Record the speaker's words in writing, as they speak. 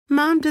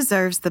Mom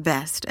deserves the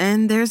best,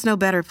 and there's no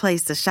better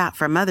place to shop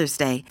for Mother's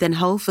Day than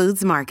Whole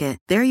Foods Market.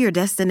 They're your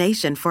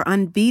destination for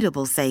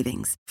unbeatable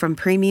savings, from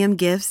premium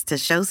gifts to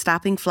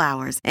show-stopping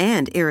flowers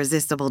and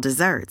irresistible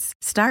desserts.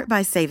 Start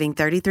by saving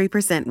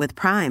 33% with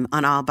Prime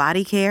on all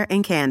body care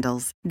and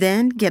candles.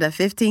 Then get a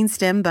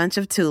 15-stem bunch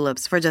of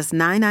tulips for just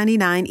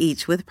 $9.99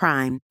 each with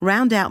Prime.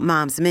 Round out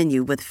Mom's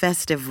menu with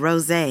festive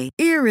rosé,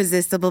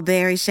 irresistible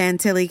berry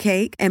chantilly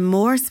cake, and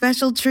more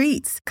special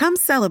treats. Come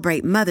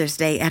celebrate Mother's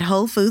Day at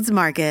Whole Foods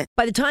Market.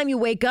 By the time you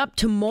wake up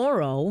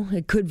tomorrow,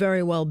 it could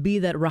very well be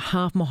that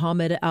Rahaf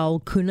Mohammed Al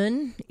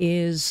Kunan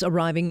is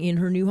arriving in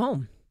her new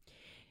home.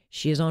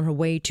 She is on her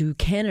way to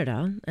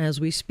Canada as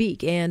we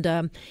speak.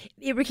 And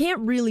it can't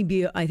really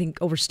be, I think,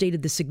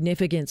 overstated the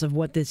significance of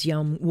what this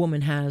young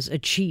woman has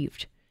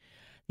achieved.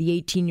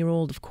 The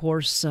 18-year-old, of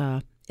course,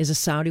 is a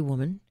Saudi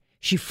woman.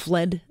 She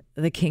fled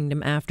the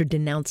kingdom after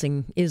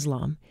denouncing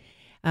Islam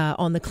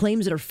on the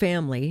claims that her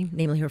family,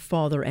 namely her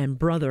father and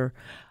brother,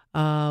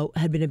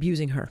 had been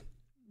abusing her.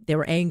 They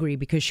were angry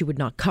because she would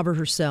not cover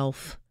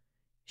herself.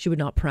 She would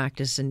not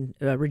practice and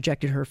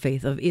rejected her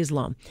faith of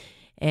Islam.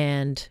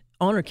 And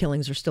honor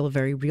killings are still a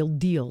very real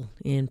deal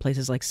in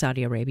places like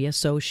Saudi Arabia.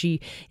 So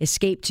she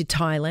escaped to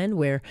Thailand,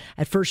 where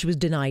at first she was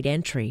denied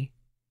entry.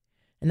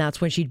 And that's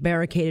when she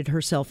barricaded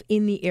herself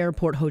in the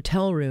airport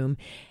hotel room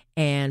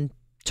and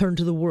turned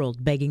to the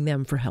world, begging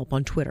them for help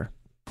on Twitter.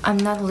 I'm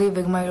not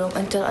leaving my room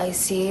until I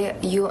see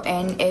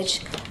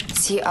UNHCR.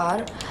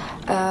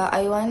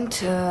 I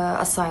want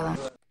asylum.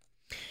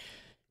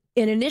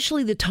 And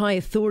initially, the Thai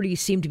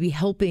authorities seemed to be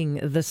helping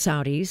the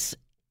Saudis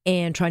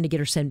and trying to get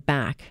her sent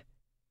back.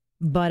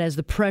 But as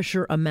the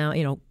pressure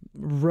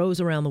rose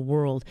around the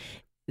world,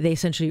 they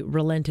essentially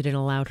relented and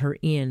allowed her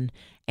in,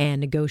 and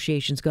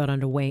negotiations got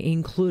underway,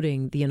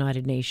 including the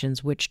United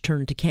Nations, which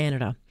turned to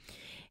Canada.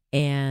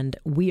 And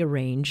we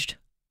arranged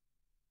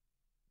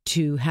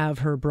to have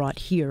her brought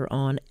here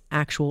on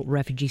actual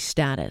refugee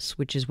status,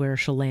 which is where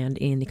she'll land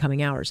in the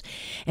coming hours.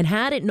 And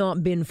had it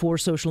not been for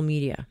social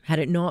media, had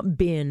it not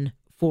been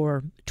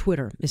for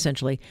Twitter,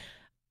 essentially,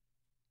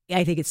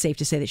 I think it's safe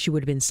to say that she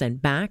would have been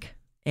sent back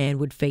and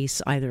would face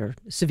either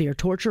severe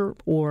torture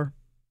or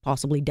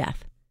possibly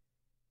death.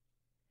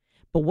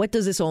 But what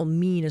does this all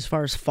mean as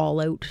far as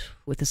fallout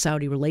with the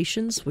Saudi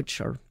relations,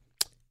 which are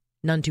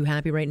none too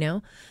happy right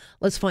now?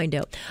 Let's find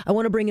out. I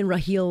want to bring in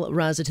Raheel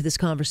Raza to this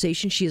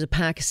conversation. She is a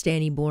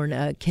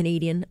Pakistani-born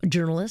Canadian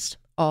journalist,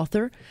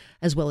 author,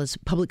 as well as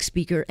public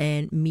speaker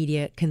and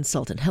media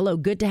consultant. Hello,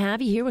 good to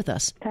have you here with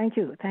us. Thank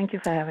you. Thank you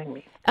for having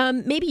me.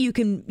 Maybe you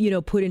can,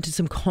 put into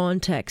some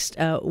context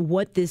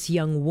what this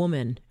young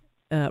woman,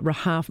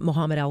 Rahaf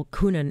Mohammed Al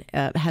Kunan,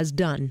 has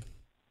done.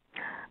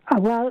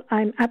 Well,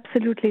 I'm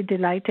absolutely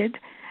delighted,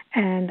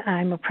 and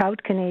I'm a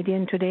proud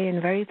Canadian today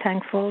and very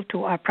thankful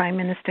to our Prime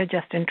Minister,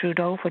 Justin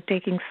Trudeau, for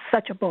taking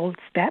such a bold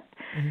step.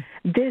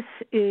 Mm-hmm. This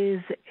is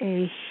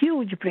a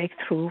huge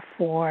breakthrough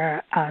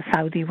for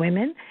Saudi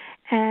women,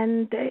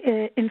 and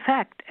in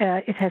fact,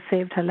 it has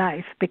saved her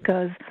life,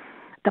 because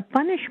the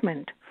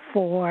punishment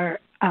for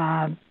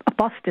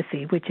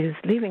apostasy, which is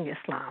leaving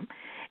Islam,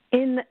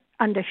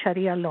 under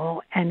Sharia law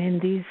and in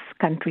these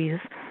countries,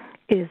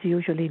 is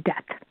usually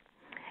death.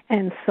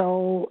 And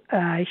so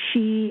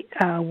she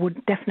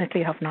would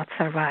definitely have not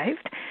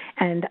survived.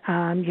 And,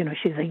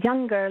 she's a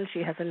young girl.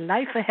 She has a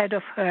life ahead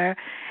of her.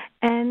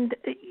 And,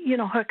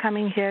 her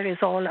coming here is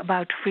all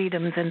about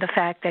freedoms and the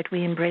fact that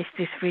we embrace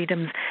these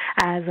freedoms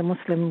as a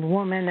Muslim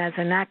woman, as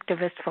an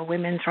activist for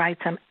women's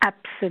rights. I'm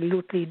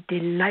absolutely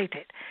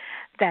delighted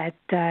that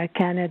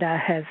Canada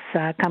has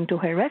come to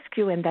her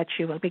rescue and that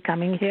she will be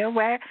coming here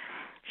where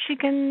she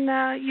can,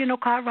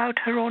 carve out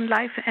her own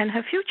life and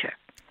her future.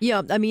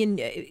 Yeah, I mean,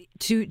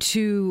 to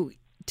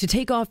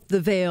take off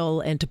the veil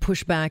and to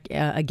push back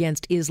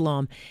against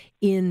Islam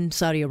in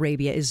Saudi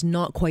Arabia is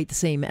not quite the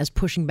same as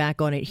pushing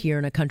back on it here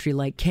in a country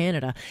like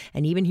Canada.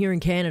 And even here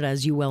in Canada,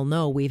 as you well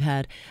know, we've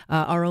had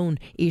our own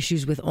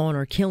issues with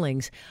honor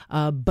killings.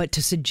 But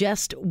to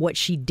suggest what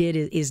she did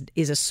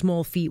is a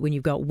small feat when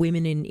you've got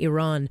women in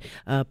Iran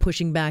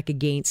pushing back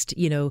against,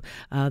 the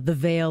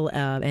veil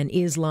and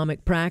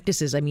Islamic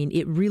practices. I mean,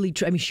 it really,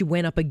 she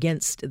went up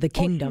against the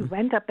kingdom. She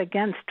went up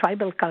against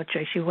tribal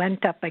culture. She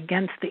went up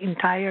against the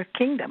entire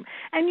kingdom.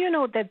 And you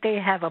know that they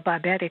have a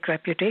barbaric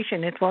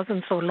reputation. It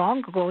wasn't so long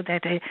ago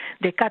that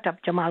they cut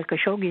up Jamal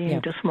Khashoggi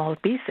into small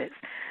pieces.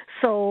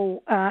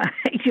 So,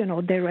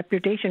 their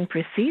reputation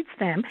precedes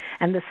them.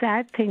 And the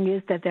sad thing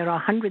is that there are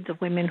hundreds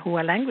of women who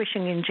are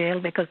languishing in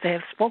jail because they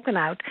have spoken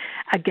out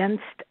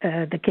against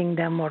the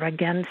kingdom or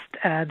against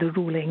the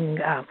ruling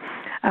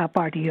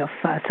party of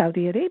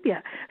Saudi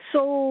Arabia.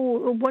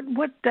 So what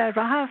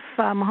Rahaf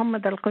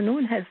Mohammed Al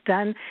Kunan has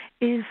done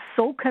is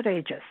so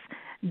courageous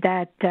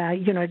that,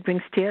 it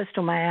brings tears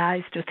to my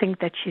eyes to think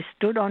that she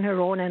stood on her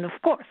own. And,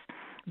 of course,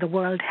 the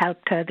world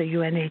helped her, the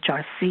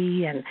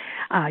UNHRC and,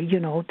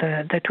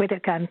 the Twitter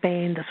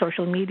campaign, the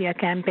social media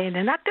campaign,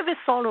 and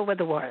activists all over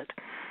the world.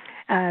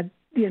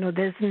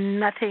 there's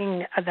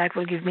nothing that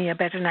will give me a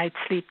better night's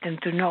sleep than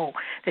to know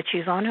that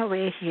she's on her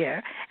way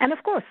here. And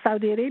of course,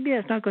 Saudi Arabia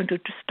is not going to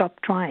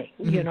stop trying.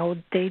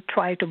 They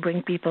try to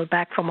bring people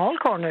back from all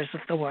corners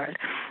of the world.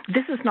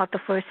 This is not the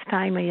first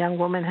time a young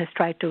woman has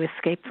tried to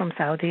escape from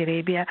Saudi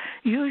Arabia.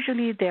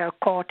 Usually they are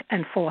caught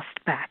and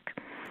forced back.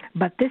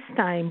 But this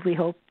time, we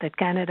hope that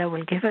Canada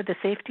will give her the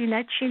safety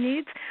net she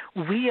needs.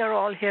 We are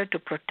all here to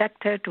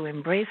protect her, to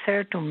embrace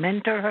her, to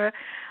mentor her,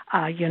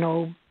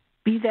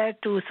 be there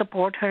to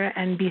support her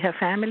and be her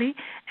family,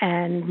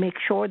 and make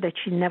sure that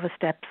she never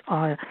steps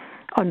on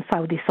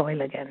Saudi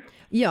soil again.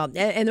 Yeah,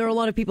 and there are a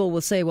lot of people who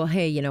will say, well,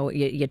 hey,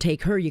 you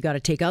take her, you got to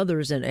take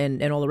others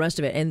and all the rest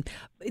of it. And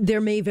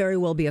there may very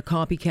well be a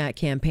copycat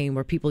campaign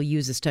where people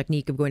use this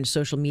technique of going to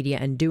social media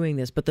and doing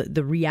this. But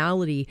the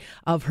reality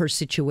of her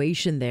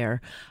situation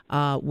there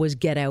was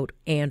get out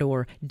and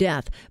or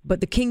death.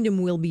 But the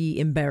kingdom will be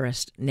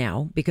embarrassed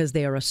now because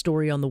they are a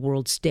story on the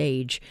world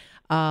stage.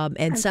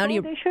 And Saudi,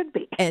 so they should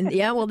be. And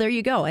yeah, well, there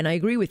you go. And I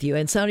agree with you.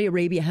 And Saudi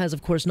Arabia has,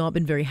 of course, not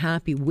been very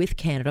happy with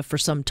Canada for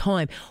some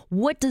time.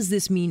 What does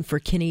this mean for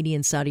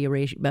Canadian-Saudi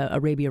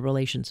Arabia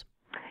relations?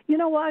 You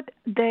know what?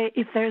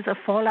 If there's a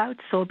fallout,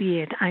 so be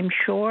it. I'm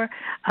sure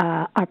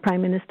our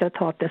Prime Minister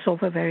thought this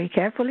over very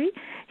carefully.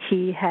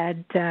 He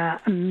had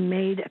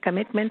made a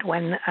commitment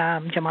when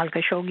Jamal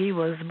Khashoggi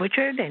was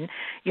butchered, and,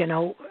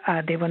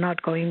 they were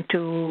not going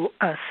to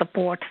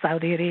support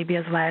Saudi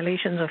Arabia's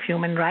violations of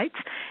human rights.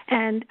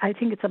 And I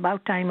think it's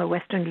about time a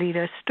Western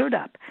leader stood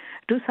up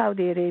to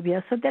Saudi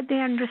Arabia so that they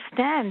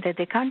understand that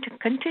they can't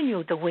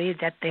continue the way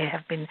that they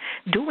have been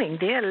doing.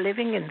 They are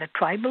living in the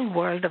tribal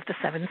world of the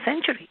 7th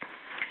century.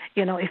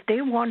 If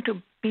they want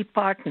to be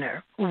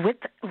partner with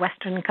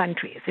Western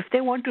countries, if they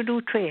want to do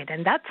trade,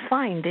 and that's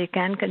fine, they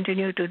can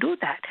continue to do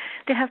that.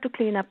 They have to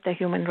clean up their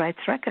human rights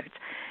records.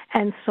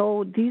 And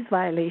so these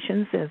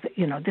violations,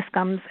 this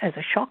comes as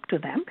a shock to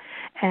them.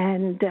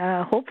 And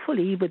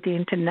hopefully with the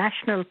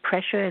international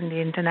pressure and the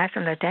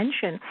international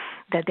attention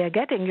that they're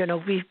getting,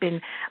 we've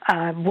been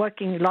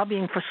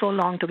lobbying for so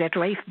long to get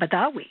Raif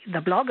Badawi, the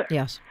blogger,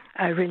 yes,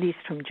 released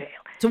from jail.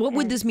 So what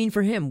would this mean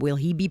for him? Will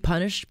he be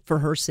punished for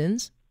her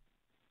sins?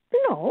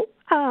 No.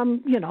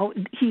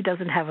 He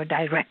doesn't have a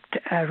direct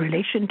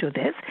relation to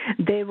this.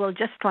 They will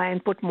just try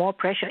and put more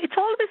pressure. It's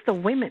always the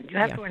women. You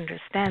have to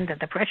understand that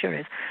the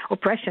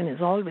oppression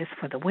is always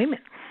for the women.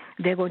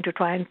 They're going to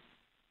try and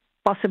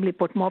possibly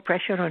put more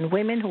pressure on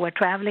women who are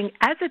traveling.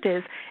 As it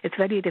is, it's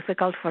very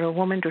difficult for a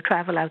woman to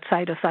travel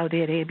outside of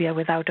Saudi Arabia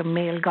without a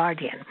male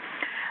guardian.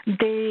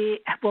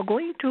 They were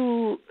going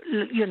to,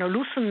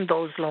 loosen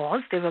those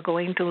laws. They were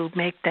going to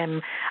make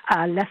them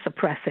less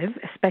oppressive,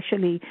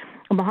 especially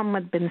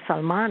Mohammed bin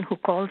Salman, who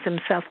calls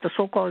himself the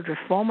so-called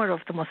reformer of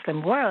the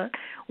Muslim world.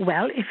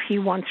 Well, if he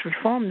wants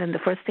reform, then the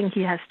first thing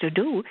he has to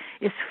do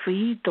is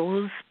free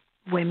those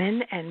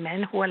women and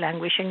men who are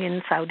languishing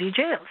in Saudi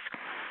jails.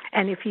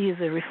 And if he is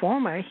a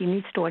reformer, he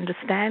needs to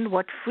understand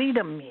what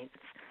freedom means.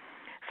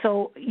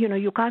 So,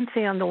 you can't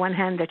say on the one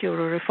hand that you're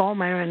a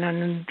reformer and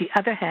on the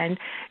other hand,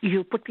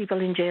 you put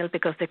people in jail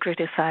because they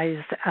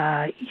criticize,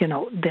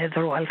 the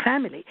royal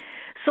family.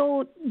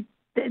 So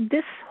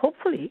this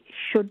hopefully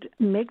should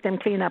make them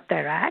clean up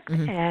their act.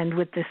 Mm-hmm. And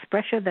with this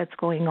pressure that's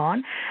going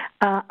on,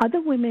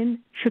 other women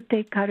should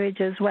take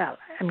courage as well.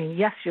 I mean,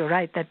 yes, you're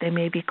right that there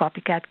may be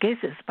copycat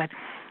cases, but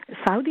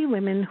Saudi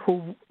women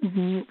who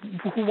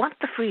want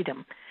the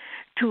freedom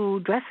to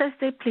dress as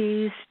they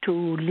please,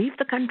 to leave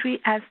the country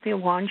as they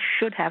want,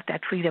 should have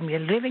that freedom. We're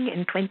living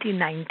in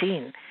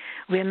 2019.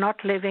 We're not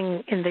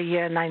living in the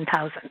year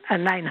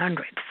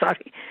 900,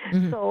 sorry.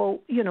 Mm-hmm. So,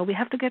 we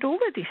have to get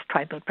over these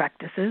tribal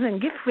practices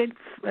and give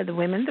the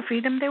women the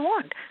freedom they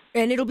want.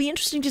 And it'll be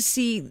interesting to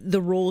see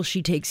the role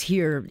she takes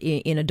here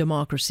in a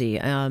democracy.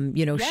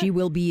 Yes. She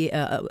will be,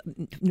 and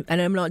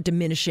I'm not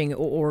diminishing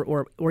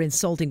or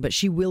insulting, but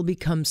she will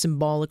become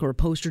symbolic or a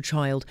poster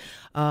child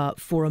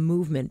for a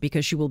movement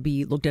because she will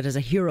be looked at as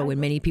a hero in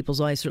many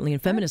people's eyes, certainly in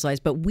feminist eyes.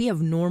 But we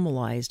have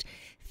normalized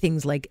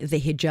things like the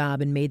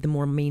hijab and made them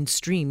more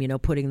mainstream,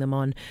 putting them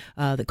on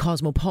the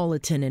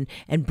Cosmopolitan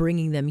and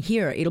bringing them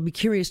here. It'll be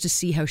curious to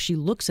see how she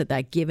looks at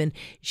that, given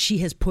she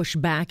has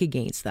pushed back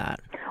against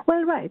that.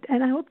 Well, right.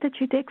 And I hope that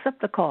she takes up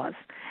the cause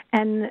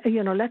and,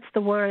 lets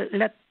the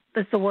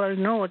world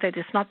know that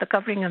it's not the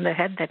covering on the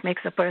head that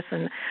makes a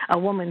person a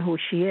woman who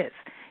she is.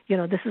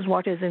 This is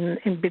what is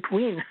in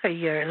between her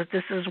ears.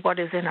 This is what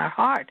is in her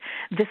heart.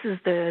 This is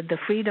the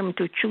freedom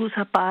to choose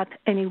her path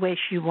any way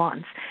she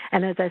wants.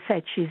 And as I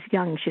said, she's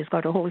young. She's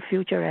got a whole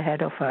future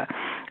ahead of her.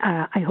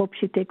 I hope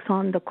she takes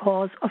on the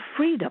cause of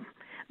freedom.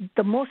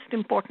 The most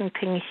important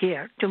thing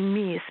here, to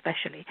me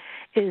especially,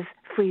 is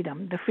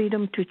freedom, the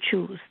freedom to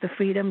choose, the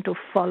freedom to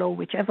follow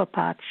whichever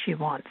path she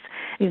wants.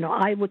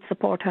 I would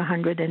support her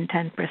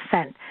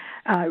 110%,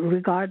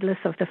 regardless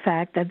of the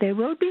fact that there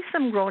will be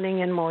some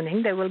groaning and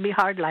moaning. There will be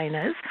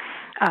hardliners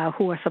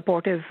who are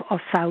supportive of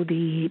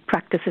Saudi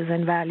practices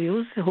and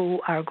values who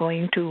are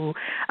going to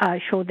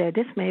show their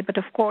dismay. But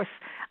of course,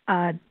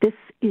 this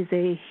is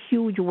a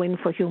huge win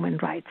for human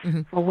rights,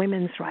 for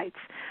women's rights,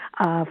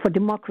 for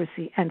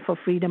democracy, and for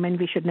freedom, and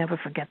we should never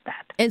forget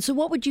that. And so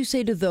what would you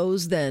say to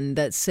those then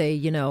that say,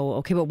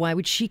 okay, but why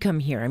would she come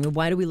here? I mean,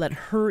 why do we let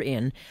her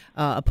in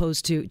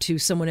opposed to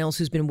someone else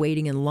who's been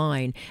waiting in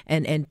line?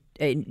 And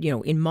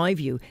in my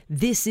view,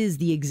 this is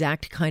the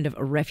exact kind of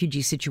a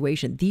refugee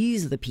situation.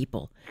 These are the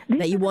people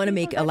that you want to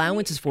make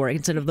allowances for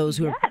instead of those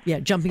who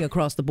are jumping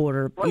across the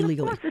border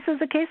illegally. Of course, this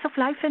is a case of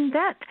life and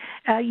death.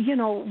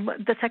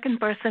 The second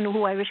person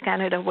who I wish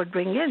Canada would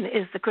bring in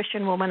is the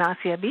Christian woman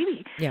Asia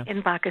Bibi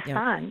in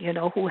Pakistan,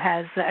 who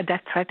has a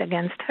death threat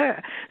against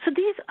her. So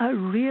these are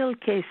real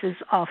cases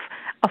of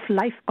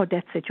life or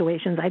death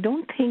situations. I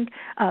don't think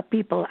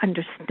people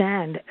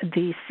understand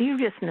the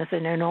seriousness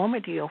and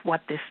enormity of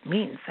what this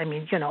means. I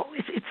mean,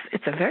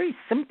 it's a very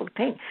simple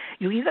thing.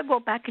 You either go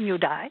back and you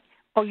die,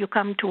 or you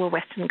come to a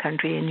Western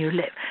country and you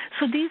live.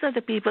 So these are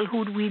the people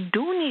who we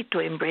do need to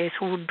embrace,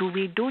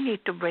 we do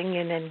need to bring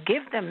in and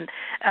give them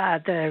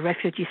the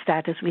refugee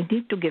status. We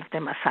need to give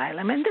them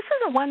asylum. And this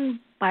is a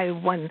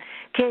one-by-one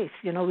case.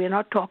 We're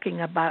not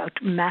talking about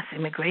mass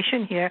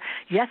immigration here.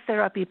 Yes,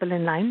 there are people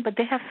in line, but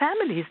they have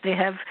families. They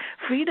have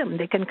freedom.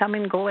 They can come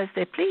and go as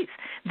they please.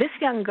 This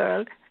young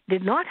girl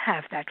did not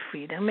have that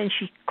freedom, and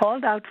she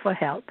called out for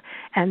help,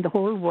 and the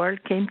whole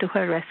world came to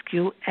her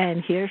rescue,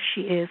 and here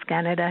she is.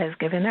 Canada has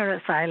given her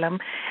asylum,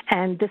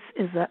 and this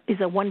is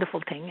a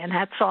wonderful thing. And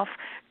hats off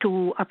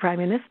to our Prime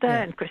Minister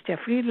and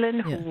Chrystia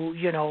Freeland, who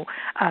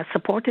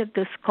supported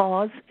this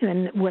cause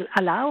and will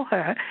allow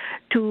her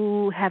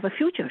to have a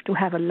future, to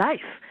have a life.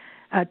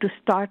 To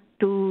start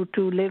to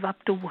live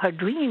up to her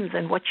dreams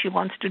and what she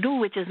wants to do,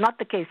 which is not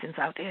the case in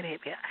Saudi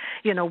Arabia.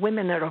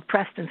 Women are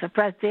oppressed and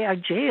suppressed. They are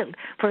jailed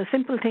for a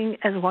simple thing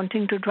as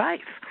wanting to drive.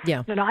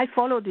 Yeah. I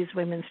follow these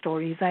women's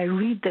stories. I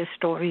read their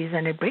stories,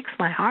 and it breaks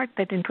my heart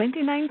that in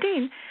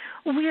 2019,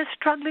 we are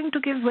struggling to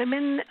give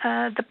women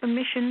the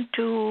permission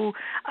to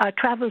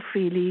travel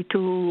freely,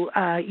 to,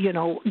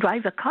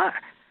 drive a car.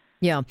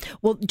 Yeah.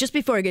 Well, just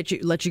before I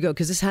let you go,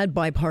 because this had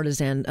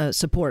bipartisan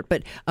support,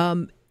 but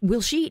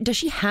does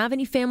she have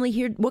any family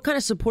here? What kind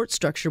of support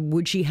structure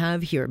would she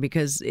have here?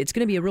 Because it's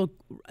going to be a real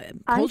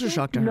culture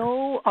shock to her.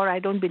 No, or I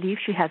don't believe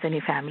she has any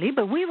family,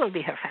 but we will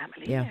be her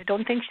family. Yeah. I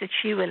don't think that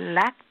she will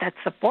lack that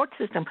support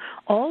system.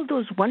 All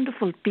those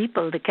wonderful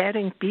people, the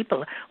caring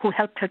people who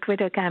helped her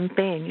Twitter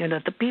campaign,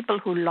 the people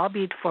who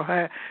lobbied for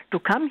her to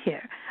come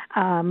here,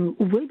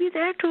 will be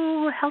there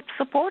to help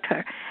support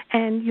her.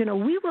 And,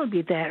 we will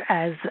be there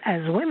as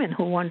women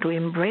who want to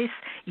embrace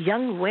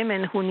young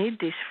women who need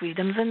these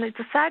freedoms. And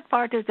the sad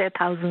part is there are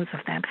thousands of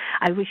them.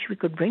 I wish we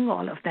could bring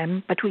all of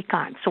them, but we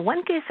can't. So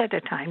one case at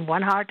a time,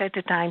 one heart at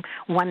a time,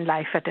 one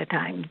life at a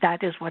time.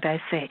 That is what I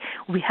say.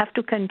 We have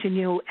to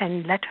continue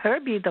and let her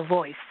be the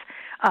voice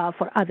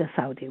for other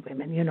Saudi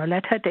women.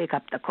 Let her take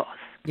up the cause.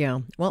 Yeah.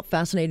 Well,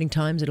 fascinating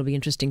times. It'll be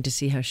interesting to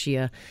see how she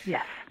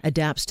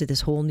adapts to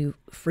this whole new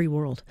free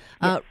world.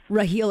 Yes.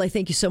 Raheel, I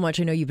thank you so much.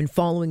 I know you've been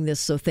following this,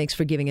 so thanks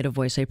for giving it a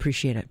voice. I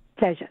appreciate it.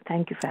 Pleasure.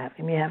 Thank you for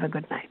having me. Have a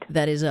good night.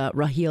 That is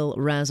Raheel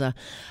Raza,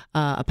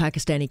 a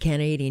Pakistani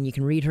Canadian. You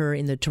can read her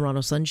in the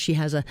Toronto Sun. She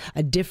has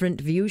a different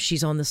view.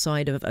 She's on the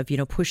side of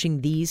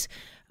pushing these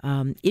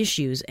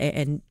issues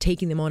and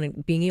taking them on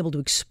and being able to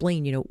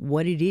explain,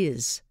 what it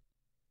is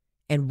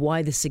and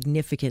why the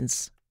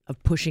significance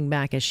of pushing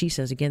back, as she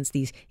says, against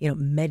these,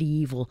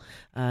 medieval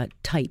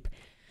type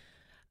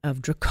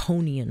of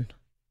draconian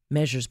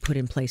measures put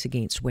in place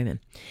against women.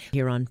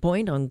 Here on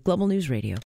Point on Global News Radio.